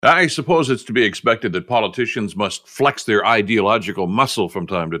I suppose it's to be expected that politicians must flex their ideological muscle from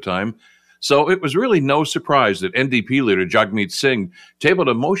time to time. So it was really no surprise that NDP leader Jagmeet Singh tabled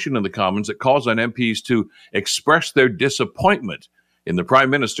a motion in the Commons that calls on MPs to express their disappointment in the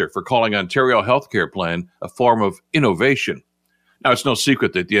Prime Minister for calling Ontario healthcare plan a form of innovation. Now, it's no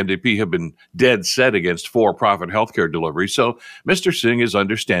secret that the NDP have been dead set against for profit healthcare delivery, so Mr. Singh is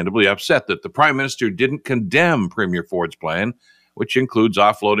understandably upset that the Prime Minister didn't condemn Premier Ford's plan, which includes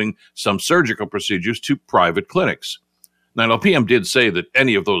offloading some surgical procedures to private clinics. Now, the PM did say that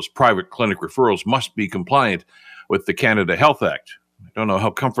any of those private clinic referrals must be compliant with the Canada Health Act. I don't know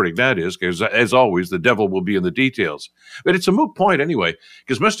how comforting that is, because as always, the devil will be in the details. But it's a moot point anyway,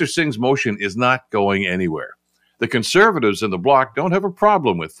 because Mr. Singh's motion is not going anywhere. The Conservatives in the Bloc don't have a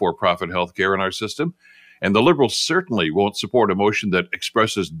problem with for-profit healthcare in our system, and the Liberals certainly won't support a motion that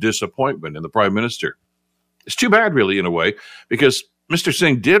expresses disappointment in the Prime Minister. It's too bad, really, in a way, because Mr.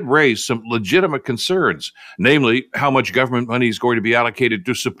 Singh did raise some legitimate concerns, namely how much government money is going to be allocated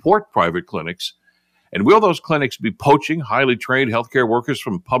to support private clinics, and will those clinics be poaching highly trained healthcare workers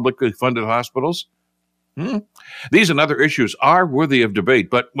from publicly funded hospitals? These and other issues are worthy of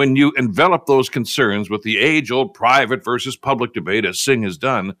debate, but when you envelop those concerns with the age-old private versus public debate, as Singh has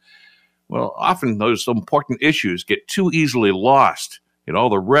done, well, often those important issues get too easily lost in all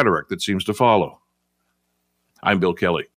the rhetoric that seems to follow. I'm Bill Kelly.